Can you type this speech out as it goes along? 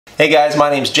Hey guys, my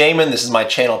name's Jamin. This is my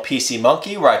channel PC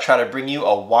Monkey, where I try to bring you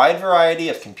a wide variety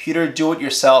of computer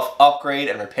do-it-yourself upgrade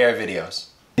and repair videos.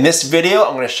 In this video,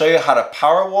 I'm going to show you how to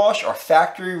power wash or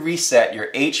factory reset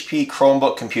your HP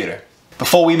Chromebook computer.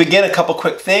 Before we begin, a couple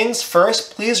quick things.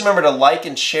 First, please remember to like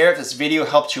and share if this video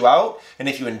helped you out, and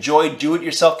if you enjoy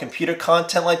do-it-yourself computer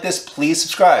content like this, please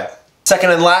subscribe. Second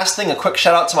and last thing, a quick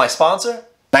shout out to my sponsor,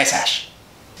 NiceHash.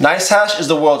 NiceHash is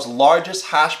the world's largest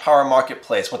hash power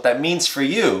marketplace. What that means for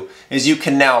you is you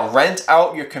can now rent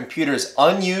out your computer's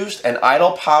unused and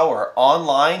idle power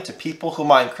online to people who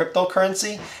mine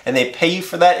cryptocurrency, and they pay you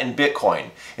for that in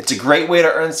Bitcoin. It's a great way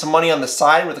to earn some money on the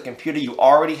side with a computer you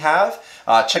already have.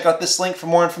 Check out this link for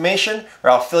more information,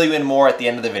 or I'll fill you in more at the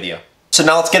end of the video. So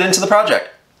now let's get into the project.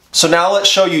 So now let's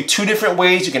show you two different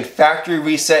ways you can factory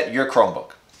reset your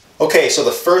Chromebook. Okay, so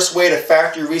the first way to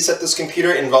factory reset this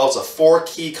computer involves a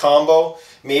 4-key combo.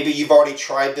 Maybe you've already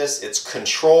tried this. It's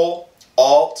Control,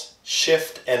 Alt,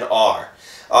 Shift, and R.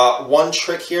 One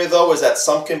trick here though is that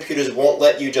some computers won't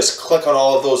let you just click on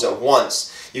all of those at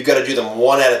once. You've got to do them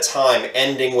one at a time,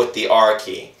 ending with the R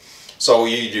key. So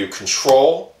you do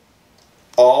Control,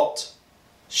 Alt,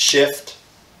 Shift,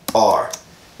 R.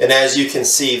 And as you can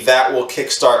see, that will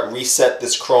kickstart reset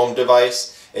this Chrome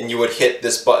device, and you would hit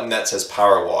this button that says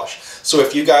Power Wash. So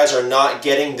if you guys are not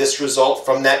getting this result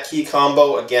from that key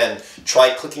combo, again, try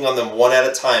clicking on them one at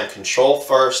a time. Control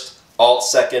first, Alt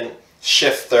second,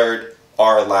 Shift third,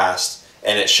 R last,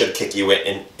 and it should kick you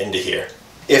into here.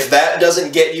 If that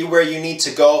doesn't get you where you need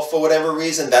to go for whatever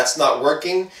reason, that's not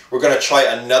working, we're going to try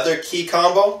another key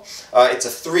combo. It's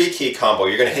a 3-key combo.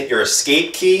 You're going to hit your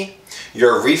Escape key,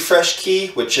 your Refresh key,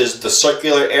 which is the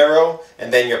circular arrow,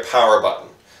 and then your Power button.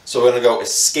 So we're going to go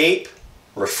Escape,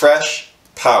 Refresh,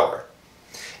 Power.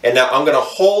 And now I'm going to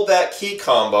hold that key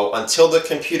combo until the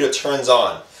computer turns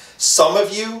on. Some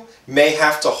of you may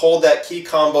have to hold that key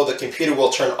combo, the computer will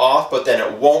turn off, but then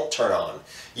it won't turn on.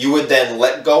 You would then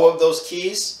let go of those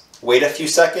keys, wait a few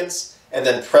seconds, and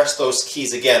then press those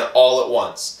keys again all at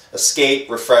once. Escape,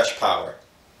 Refresh, Power.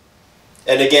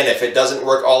 And again, if it doesn't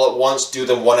work all at once, do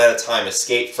them one at a time.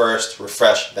 Escape first,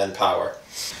 Refresh, then Power.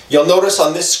 You'll notice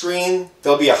on this screen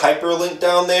there'll be a hyperlink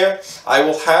down there. I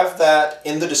will have that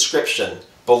in the description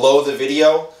below the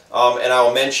video, and I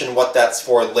will mention what that's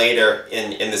for later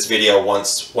in this video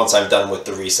once I'm done with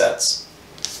the resets.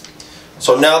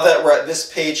 So now that we're at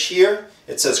this page here,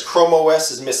 it says Chrome OS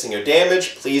is missing or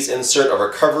damaged. Please insert a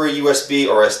recovery USB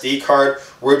or SD card.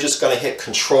 We're just going to hit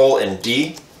Control and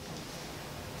D.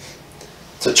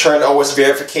 To turn OS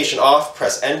verification off,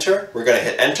 press Enter. We're going to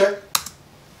hit Enter.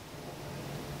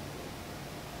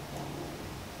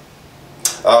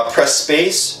 Press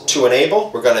space to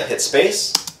enable. We're going to hit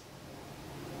space.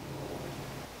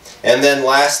 And then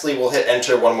lastly, we'll hit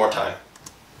Enter one more time.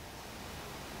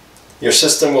 Your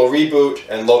system will reboot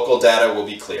and local data will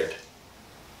be cleared.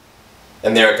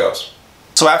 And there it goes.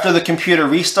 So after the computer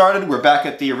restarted, we're back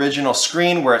at the original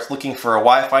screen where it's looking for a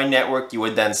Wi-Fi network. You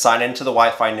would then sign into the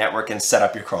Wi-Fi network and set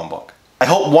up your Chromebook. I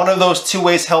hope one of those two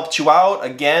ways helped you out.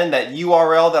 Again, that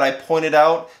URL that I pointed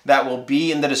out, that will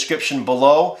be in the description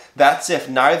below. That's if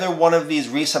neither one of these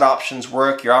reset options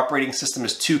work, your operating system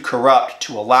is too corrupt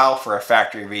to allow for a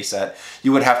factory reset,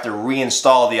 you would have to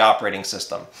reinstall the operating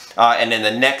system. And in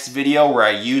the next video where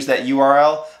I use that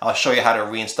URL, I'll show you how to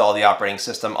reinstall the operating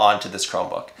system onto this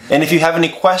Chromebook. And if you have any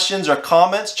questions or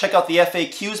comments, check out the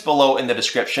FAQs below in the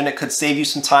description. It could save you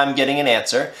some time getting an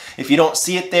answer. If you don't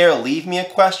see it there, leave me a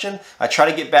question. I try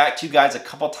to get back to you guys a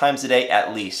couple times a day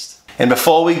at least. And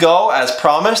before we go, as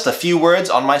promised, a few words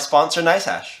on my sponsor,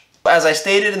 NiceHash. As I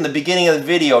stated in the beginning of the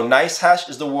video, NiceHash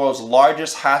is the world's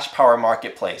largest hash power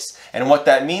marketplace. And what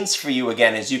that means for you,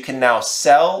 again, is you can now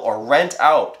sell or rent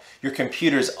out your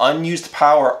computer's unused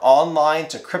power online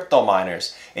to crypto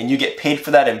miners, and you get paid for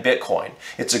that in Bitcoin.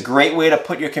 It's a great way to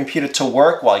put your computer to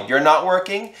work while you're not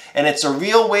working, and it's a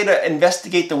real way to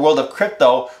investigate the world of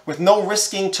crypto with no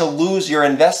risking to lose your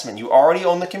investment. You already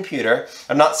own the computer.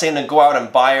 I'm not saying to go out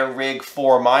and buy a rig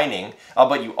for mining,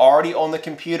 but you already own the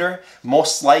computer.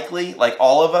 Most likely, like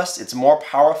all of us, it's more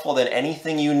powerful than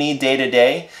anything you need day to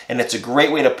day, and it's a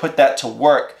great way to put that to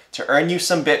work to earn you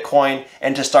some Bitcoin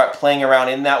and to start playing around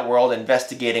in that world,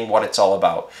 investigating what it's all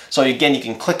about. So again, you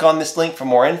can click on this link for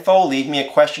more info, leave me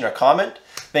a question or comment.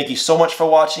 Thank you so much for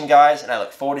watching, guys, and I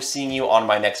look forward to seeing you on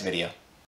my next video.